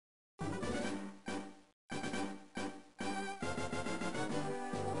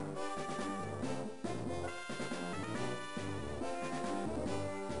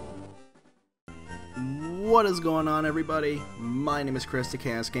What is going on, everybody? My name is Chris the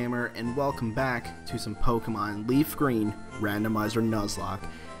Chaos Gamer, and welcome back to some Pokemon Leaf Green Randomizer Nuzlocke.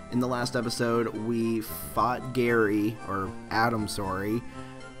 In the last episode, we fought Gary, or Adam, sorry,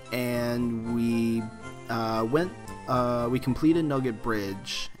 and we completed Nugget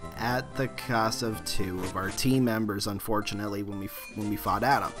Bridge at the cost of 2 of our team members, unfortunately, when we fought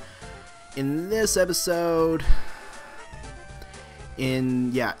Adam. In this episode,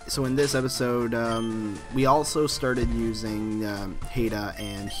 in this episode, we also started using Hada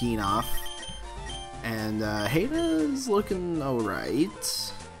and Hinoff, and Hada is looking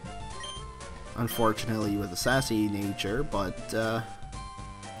alright. Unfortunately, with a sassy nature, but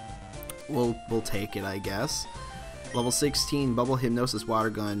we'll take it, I guess. Level 16, Bubble Hypnosis Water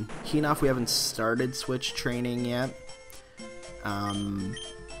Gun. Hinoff, we haven't started switch training yet.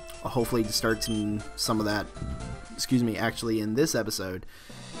 Hopefully to start some of that, actually in this episode.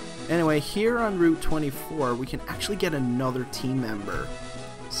 Anyway, here on Route 24, we can actually get another team member.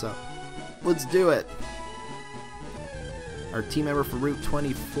 So, let's do it. Our team member for Route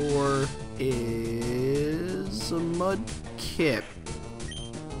 24 is a Mudkip.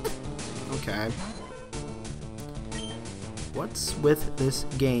 Okay. What's with this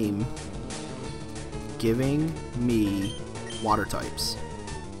game giving me water types?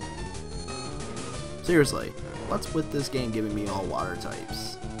 Seriously, what's with this game giving me all water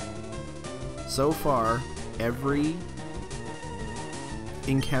types? So far, every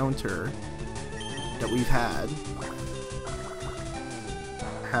encounter that we've had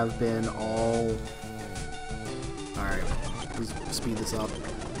have been all... Alright, let's speed this up.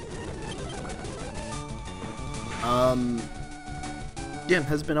 Yeah,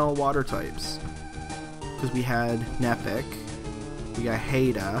 has been all water types. Because we had Nepik, we got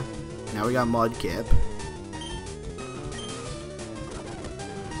Hada, now we got Mudkip.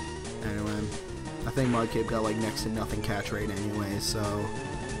 Anyway, I think Mudkip got like next to nothing catch rate anyway, so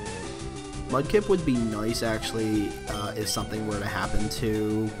Mudkip would be nice actually if something were to happen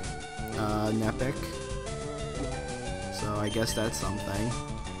to Nepik. So I guess that's something.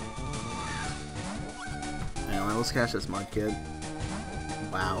 Anyway, let's catch this Mudkip.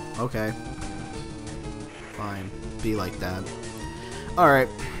 Wow, okay. Fine, be like that. Alright.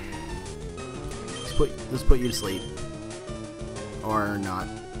 Let's put you to sleep. Or not.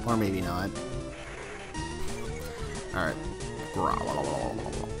 Or maybe not. Alright.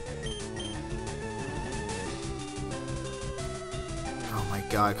 Oh my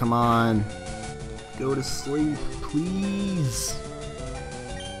god, come on. Go to sleep, please.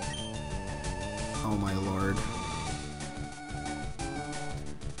 Oh my lord.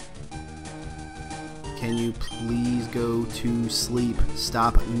 Can you please go to sleep?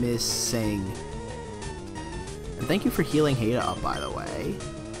 Stop missing. And thank you for healing Hada up, by the way.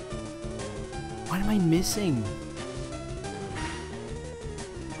 Why am I missing?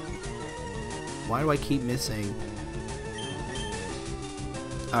 Why do I keep missing?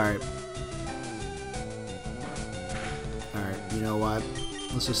 Alright. Alright, you know what?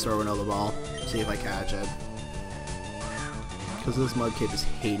 Let's just throw another ball. See if I catch it. Because this Mudkip is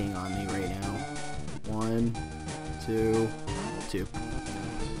hating on me right now. 1, 2, 2.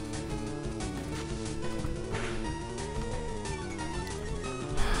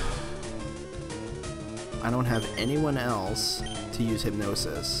 I don't have anyone else to use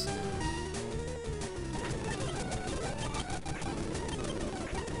Hypnosis.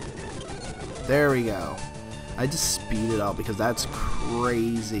 There we go. I just speed it up because that's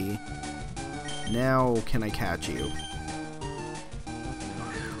crazy. Now, can I catch you?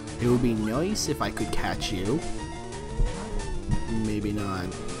 It would be nice if I could catch you. Maybe not.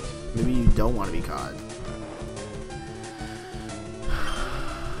 Maybe you don't want to be caught.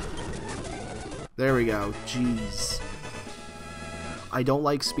 There we go. Jeez. I don't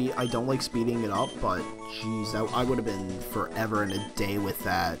like speeding it up, but jeez, I would have been forever and a day with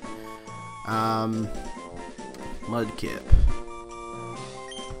that. Mudkip.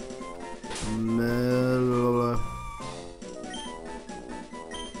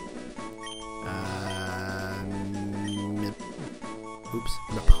 Oops,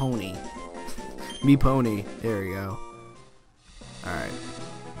 the pony. Me pony. There we go. Alright.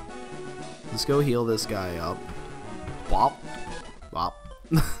 Let's go heal this guy up. Bop. Bop.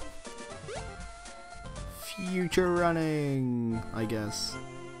 Future running, I guess.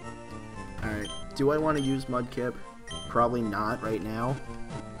 Alright. Do I want to use Mudkip? Probably not right now.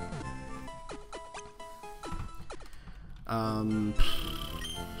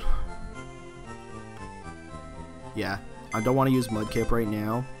 Yeah. I don't want to use Mudkip right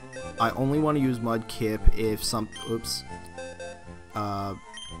now. I only want to use Mudkip if some... Oops. Yeah.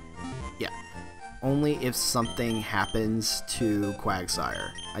 only if something happens to Quagsire.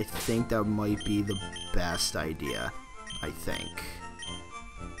 I think that might be the best idea. I think.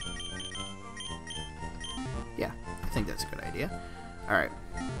 Yeah, I think that's a good idea. Alright.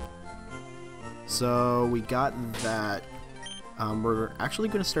 So, we got that. We're actually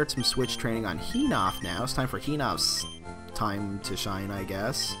going to start some switch training on Hinoff now. It's time for Hinoff's time to shine, I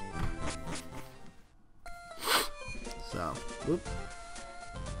guess. So, whoop.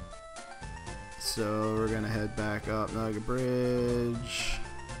 So we're gonna head back up Nugget Bridge,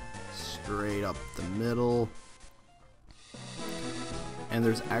 straight up the middle, and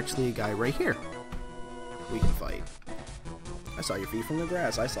there's actually a guy right here we can fight. I saw your feet from the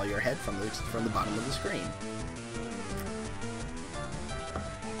grass. I saw your head from the bottom of the screen.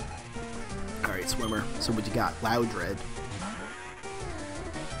 All right, swimmer. So what you got? Loudred.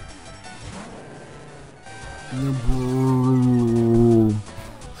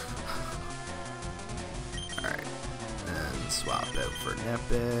 Alright, and swap out for an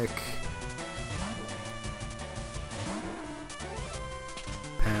epic.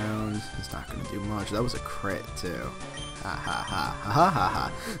 Pound, it's not gonna do much. That was a crit too. Ha ha ha ha ha ha.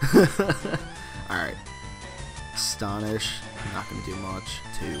 Alright. Astonish, not gonna do much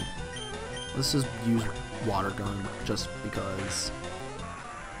too. Let's just use water gun just because.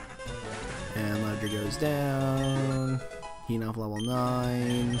 And Ledger goes down. Hinoff level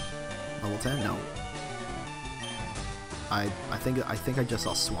 9. Level 10? No. I think I just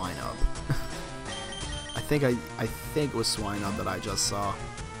saw Swine Up. I think it was Swine Up that I just saw.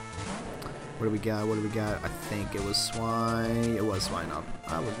 What do we got? What do we got? I think it was Swine. It was Swine Up.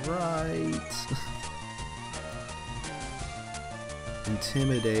 I was right.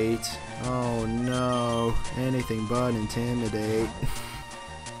 Intimidate. Oh no. Anything but intimidate.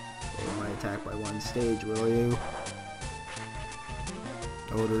 My attack by one stage, will you?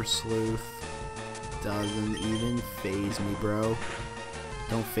 Odor Sleuth doesn't even phase me, bro.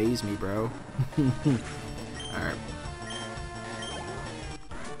 Don't phase me, bro. Alright.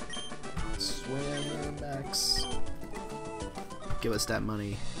 Swim, Max. Give us that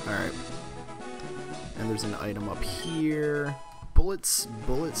money. Alright. And there's an item up here. Bullet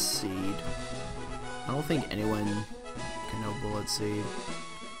Seed. I don't think anyone can know Bullet Seed.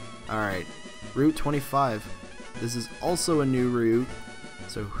 Alright, Route 25. This is also a new route.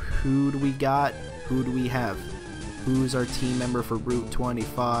 So who do we got? Who do we have? Who's our team member for Route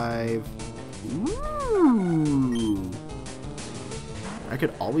 25? Ooh! I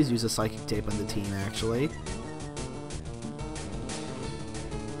could always use a Psychic Tape on the team, actually.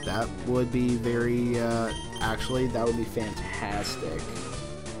 That would be very, actually, that would be fantastic.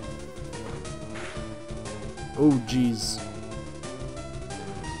 Oh, jeez.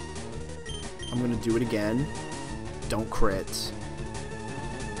 I'm gonna do it again. Don't crit.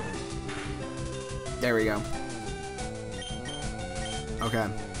 There we go. Okay.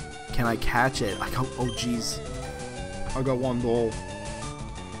 Can I catch it? I got, oh jeez. I got one ball.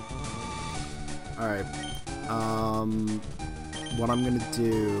 Alright. What I'm gonna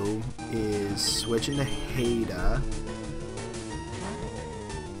do is switch into Haida.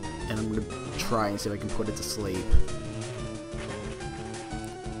 And I'm gonna try and see if I can put it to sleep.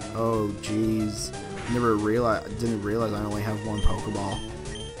 Oh jeez. Didn't realize I only have one Pokeball.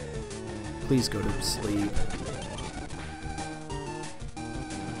 Please go to sleep.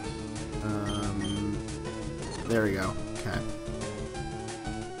 There we go. Okay.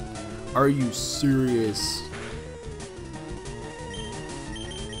 Are you serious?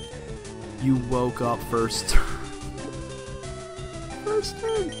 You woke up first turn. First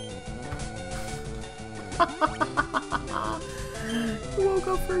turn. You woke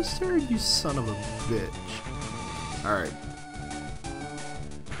up first turn, you son of a bitch. Alright.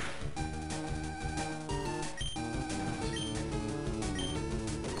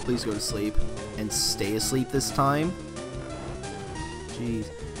 Please go to sleep. And stay asleep this time. Jeez.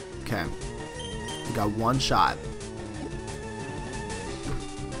 Okay. We got one shot.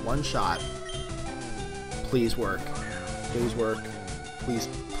 One shot. Please work. Please work. Please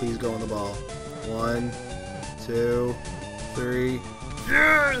go on the ball. 1, 2, 3.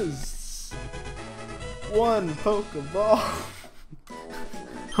 Yes! One Pokeball.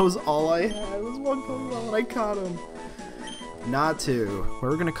 That was all I had. It was one Pokeball and I caught him. Natu.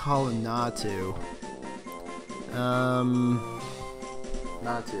 We're gonna call him Natu.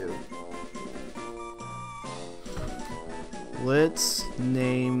 Natu. Let's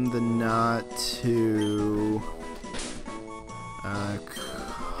name the Natu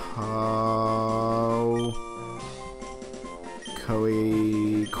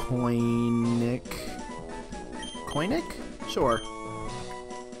Koinic? Sure.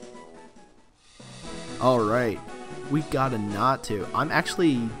 Alright. We got a not to. I'm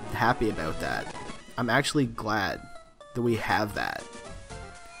actually happy about that. I'm actually glad that we have that.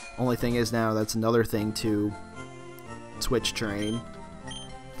 Only thing is now that's another thing to switch train.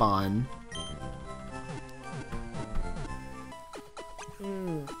 Fun.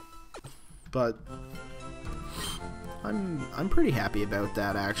 But I'm pretty happy about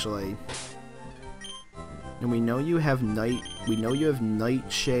that actually. And we know you have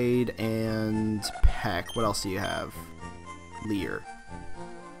Nightshade and Peck. What else do you have? Lear.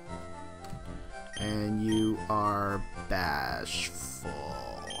 And you are bashful.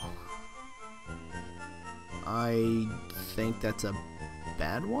 I think that's a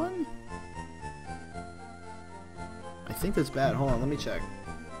bad one? I think that's bad. Hold on, let me check.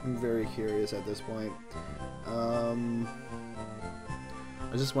 I'm very curious at this point. I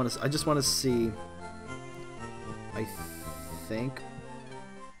just want to see. I think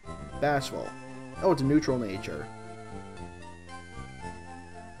bashful. Oh, it's a neutral nature.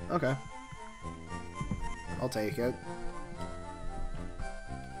 Okay. I'll take it.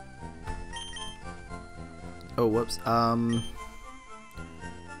 Oh, whoops.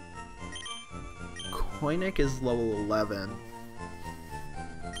 Koinik is level 11.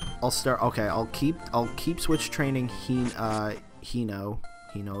 I'll start. Okay, I'll keep switch training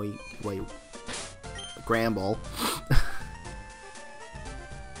wait, Gramble.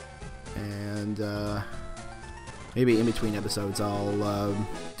 And maybe in between episodes I'll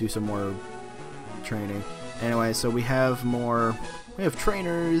do some more training. Anyway, so we have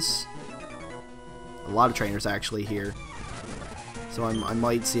trainers. A lot of trainers actually here. So I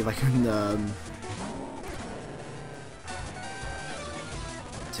might see if I can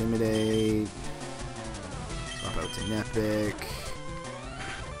intimidate. Swap out to Epic.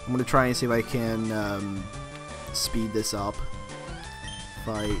 I'm gonna try and see if I can speed this up.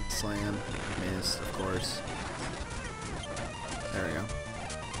 Fight, slam, miss, of course. There we go.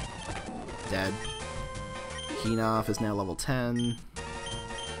 Dead. Hinoff is now level 10.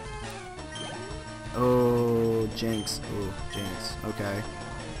 Oh, Jinx. Oh, Jinx. Okay.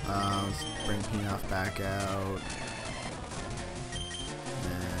 Let's bring Hinoff back out.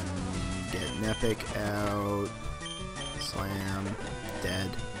 Then get Nepic out. Slam.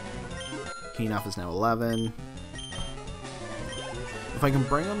 Dead. Hinoff is now 11. If I can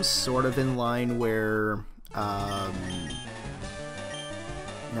bring them sort of in line where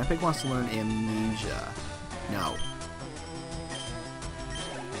Nepic wants to learn Amnesia. No.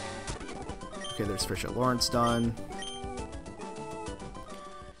 Okay, there's Fisher Lawrence done.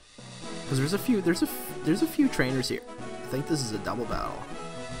 Because there's a few trainers here. I think this is a double battle,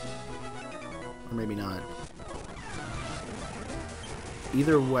 or maybe not.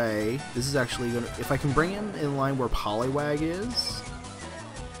 Either way, this is actually gonna. If I can bring him in line where Poliwag is,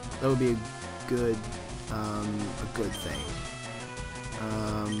 that would be a good thing.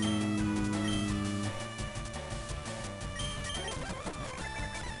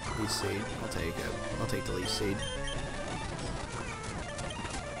 Leaf Seed. I'll take it. I'll take the Leaf Seed.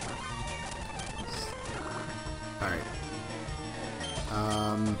 Alright.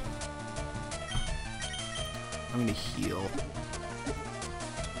 I'm gonna heal.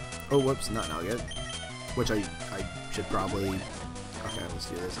 Oh, whoops, not Nugget. Which I should probably... Okay, let's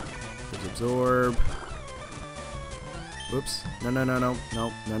do this. There's Absorb. Whoops. No.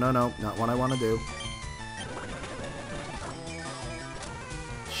 Not what I want to do.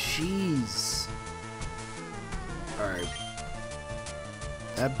 Jeez. Alright.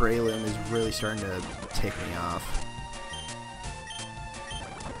 That Braylon is really starting to tick me off.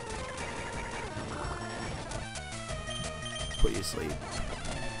 Put you to sleep.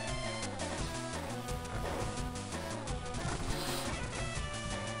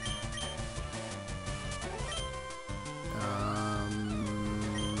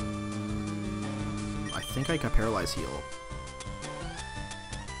 I think I got Paralyze Heal.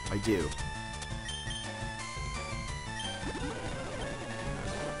 I do.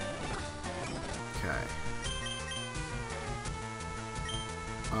 Okay.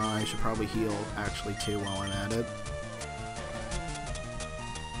 I should probably heal actually too while I'm at it.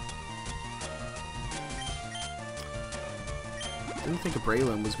 Didn't think a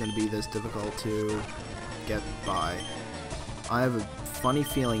Braylon was going to be this difficult to get by. I have a funny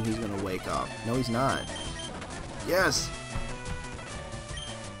feeling he's going to wake up. No, he's not. Yes!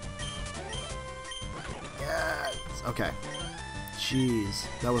 Yes! Okay. Jeez.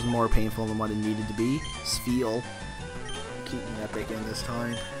 That was more painful than what it needed to be. Spheal. Keeping that big in this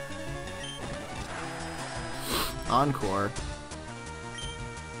time. Encore.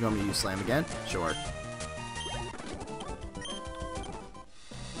 You want me to use Slam again? Sure.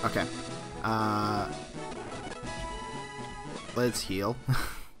 let's heal.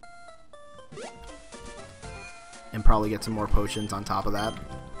 And probably get some more potions on top of that.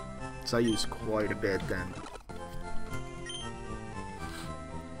 So I use quite a bit then.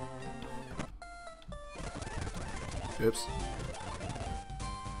 Oops.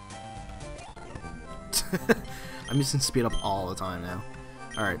 I'm using speed up all the time now.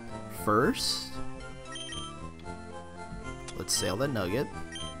 Alright, first, let's sail that nugget.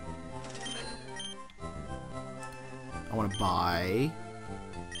 I want to buy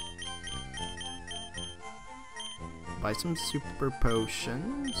some super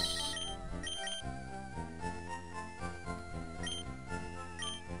potions.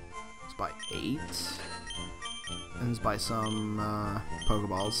 Let's buy 8. And let's buy some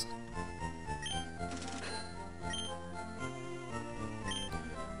Pokeballs.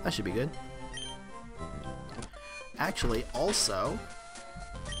 That should be good. Actually, also,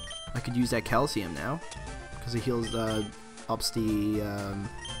 I could use that calcium now, because it heals, ups the,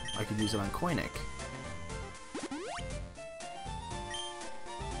 I could use it on Koinik.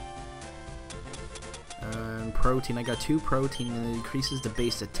 Protein, I got 2 protein, and it increases the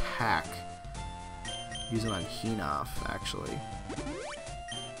base attack. Use it on Hinoff, actually.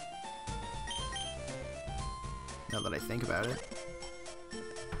 Now that I think about it.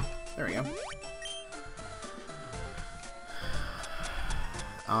 There we go.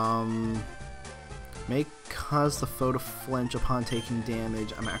 May cause the foe to flinch upon taking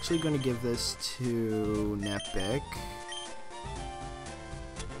damage. I'm actually going to give this to Nepic.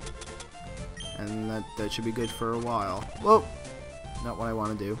 And that should be good for a while. Whoa! Not what I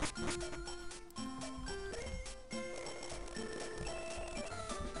want to do.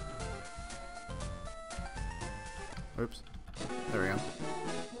 Oops. There we go.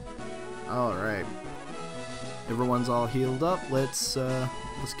 Alright. Everyone's all healed up. Let's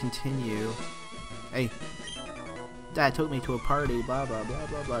continue. Hey. Dad took me to a party. Blah, blah, blah,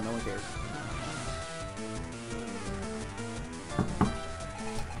 blah, blah. No one cares.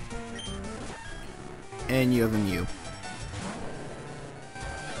 And you have a Mew.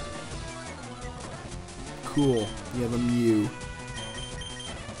 Cool. You have a Mew.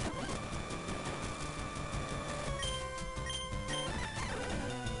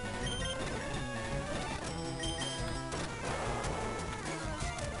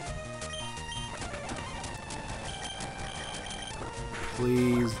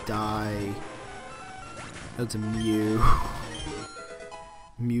 Please die. That's a Mew.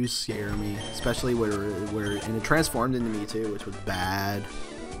 Mew scare me, especially where and it transformed into me too, which was bad.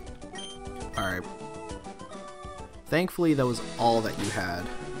 Alright. Thankfully that was all that you had.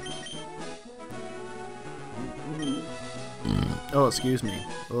 Oh, excuse me.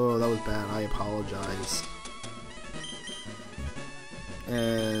 Oh, that was bad. I apologize.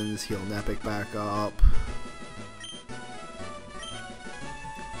 And let's heal Nepic back up.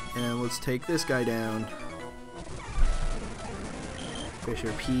 And let's take this guy down.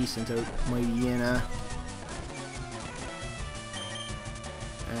 Fisher Peace into Mighty Yenna.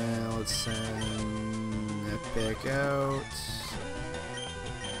 And let's send Nepic out.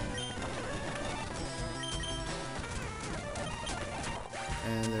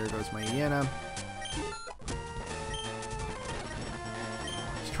 And there goes Mighty Yenna.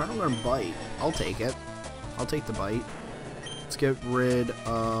 He's trying to learn Bite. I'll take it. I'll take the Bite. Let's get rid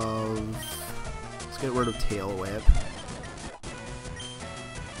of Tail Whip.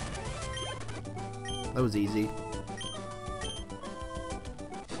 That was easy.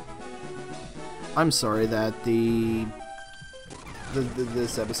 I'm sorry that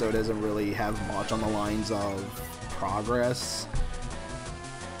this episode doesn't really have much on the lines of progress.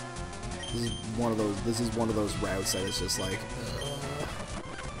 This is one of those routes that is just like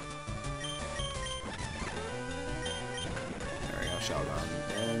there we go, shotgun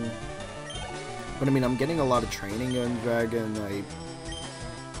again. But I mean, I'm getting a lot of training on Dragonite.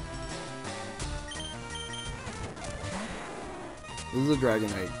 This is a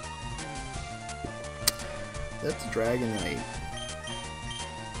Dragonite. That's a Dragonite.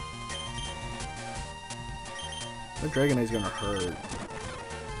 That Dragonite's gonna hurt.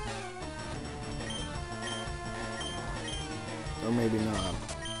 Or maybe not.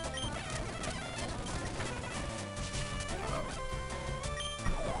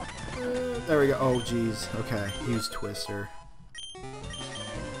 There we go. Oh, jeez. Okay, use Twister.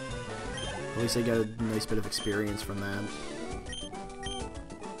 At least I got a nice bit of experience from that.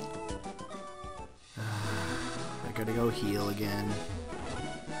 I gotta go heal again.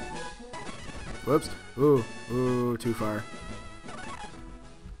 Whoops. Ooh, too far.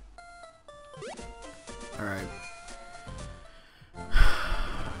 Alright.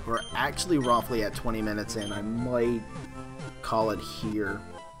 We're actually roughly at 20 minutes in. I might call it here.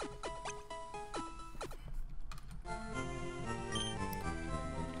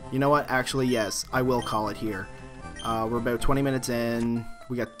 You know what? Actually, yes, I will call it here. We're about 20 minutes in.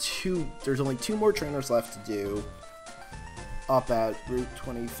 We got there's only 2 more trainers left to do up at Route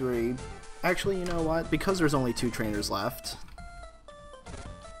 23. Actually, you know what? Because there's only 2 trainers left.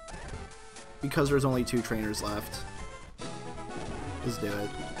 Let's do it.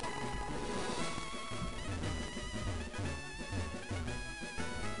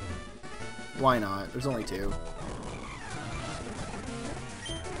 Why not? There's only 2.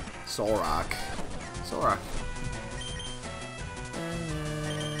 Soul Rock.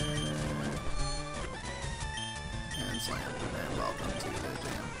 And slam. And welcome to the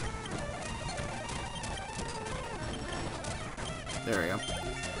jam. There we go.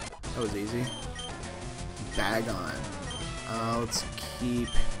 That was easy. Bag on. Let's keep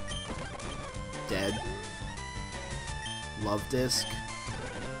dead. Love disc.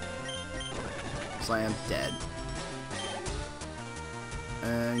 Slam, dead.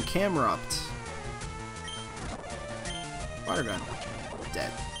 And Camerupt. Water gun.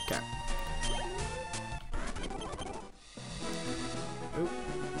 Dead. Okay. Oop.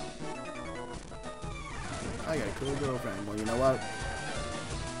 I got a cool girlfriend. Well, you know what?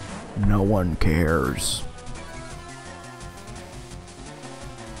 No one cares.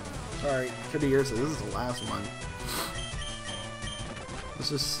 Alright, could be yours, so this is the last one.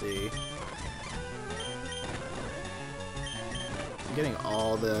 Let's just see. I'm getting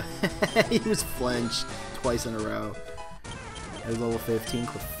all the... He was flinched twice in a row. There's level 15,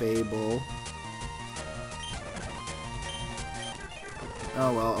 Clefable.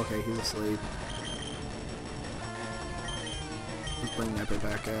 Oh well, okay, he's asleep. Let's bring that bit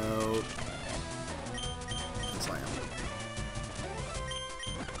back out. And slam.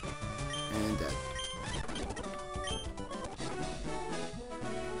 And dead.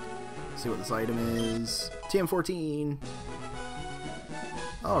 See what this item is. TM14.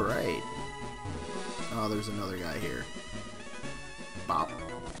 Alright. Oh, there's another guy here. Bop.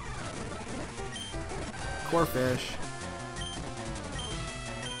 Core fish.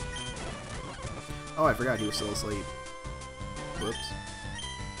 Oh, I forgot he was still asleep. Whoops.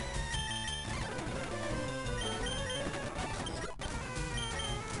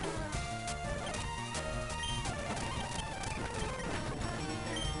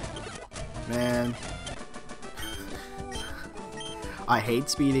 Man. I hate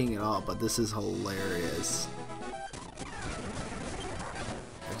speeding it up, but this is hilarious.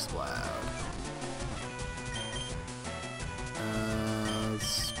 Explode.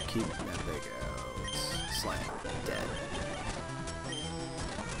 Let's keep that big out. Slam. Dead.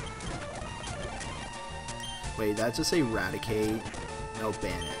 Wait, that just say eradicate? No,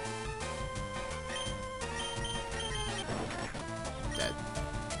 ban it. Dead.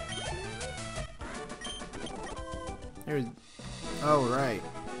 There's... Oh, right.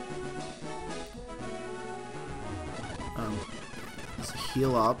 Let's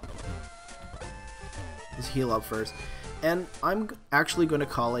heal up. Let's heal up first. And I'm actually going to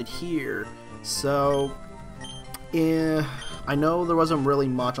call it here. So, I know there wasn't really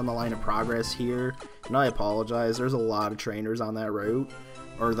much on the line of progress here. And I apologize. There's a lot of trainers on that route.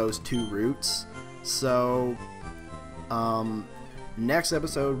 Or those 2 routes. So, next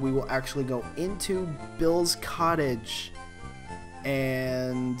episode we will actually go into Bills Cottage.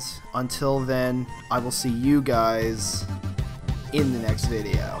 And until then, I will see you guys in the next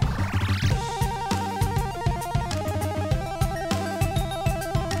video.